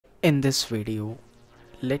In this video,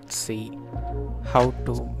 let's see how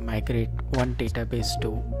to migrate one database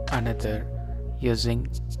to another using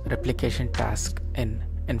replication task in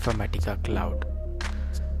Informatica Cloud.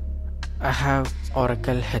 I have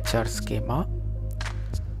Oracle HR schema.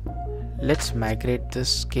 Let's migrate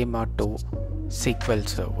this schema to SQL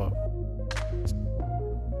Server.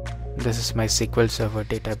 This is my SQL Server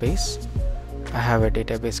database. I have a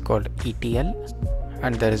database called ETL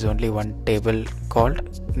and there is only one table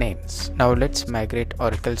called names. Now let's migrate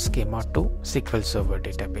Oracle schema to SQL Server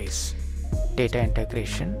database. Data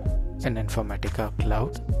integration in Informatica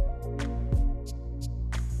Cloud.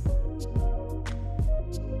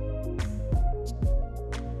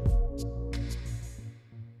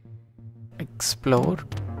 Explore.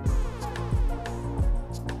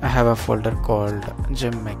 I have a folder called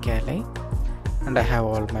Jim McCallie and I have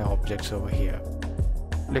all my objects over here.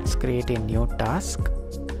 Let's create a new task.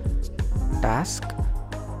 Task,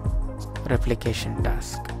 replication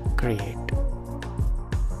task, create.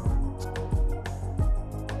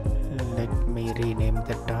 Let me rename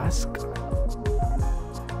the task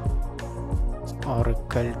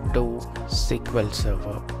Oracle to SQL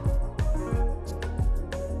Server.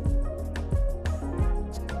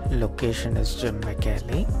 Location is Jim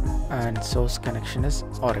McCallie and source connection is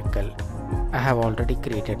Oracle. I have already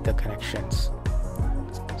created the connections.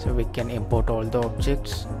 So we can import all the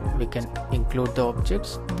objects, we can include the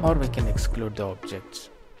objects or we can exclude the objects.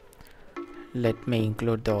 Let me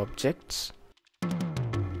include the objects.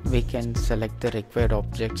 We can select the required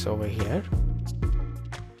objects over here.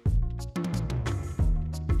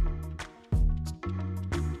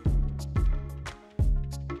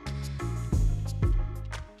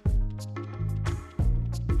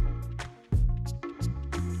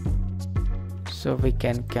 So we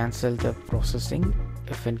can cancel the processing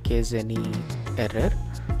if in case any error,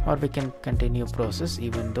 or we can continue process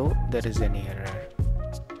even though there is any error.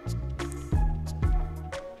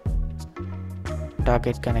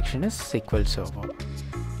 Target connection is SQL Server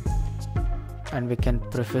and we can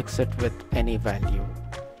prefix it with any value.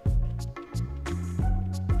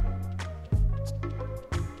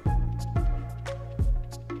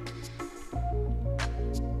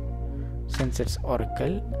 Since it's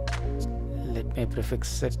Oracle, let me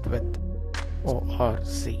prefix it with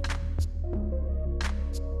ORC.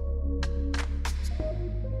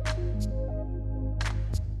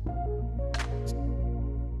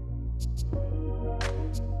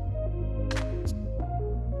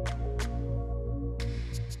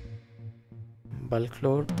 Bulk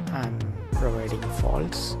load, I'm providing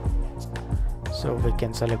false, so we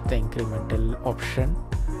can select the incremental option.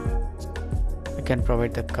 We can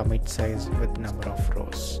provide the commit size with number of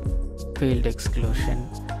rows. Field exclusion,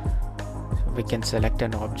 so we can select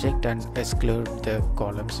an object and exclude the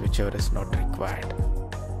columns whichever is not required.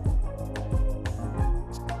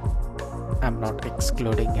 I'm not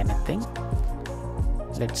excluding anything.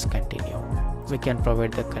 Let's continue. We can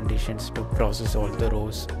provide the conditions to process all the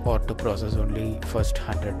rows or to process only first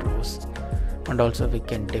 100 rows, and also we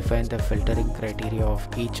can define the filtering criteria of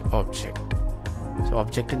each object. So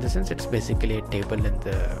object in the sense it's basically a table in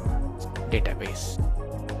the database.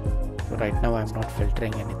 So right now I'm not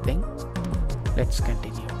filtering anything. Let's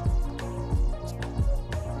continue.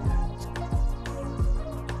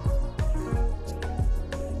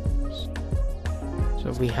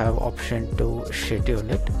 So we have option to schedule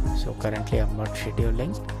it. So currently I'm not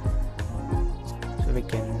scheduling. So we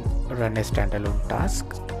can run a standalone task.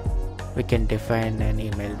 We can define an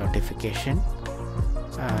email notification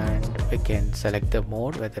and we can select the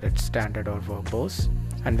mode, whether it's standard or verbose.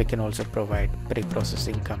 And we can also provide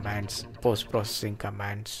pre-processing commands, post-processing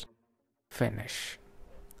commands. Finish.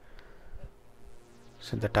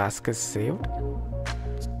 So the task is saved.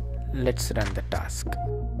 Let's run the task.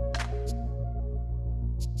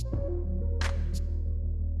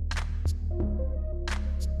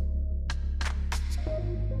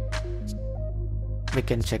 We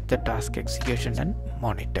can check the task execution and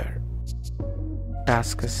monitor.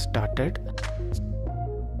 Task is started.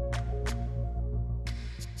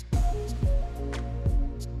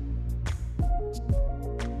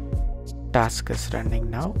 Task is running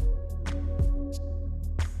now.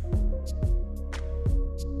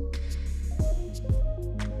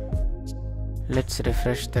 Let's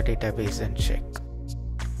refresh the database and check.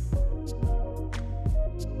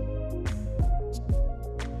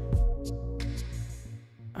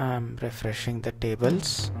 I'm refreshing the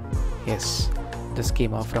tables. Yes, the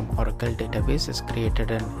schema from Oracle database is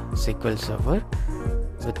created in SQL Server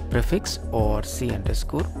with prefix or C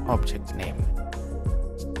underscore object name.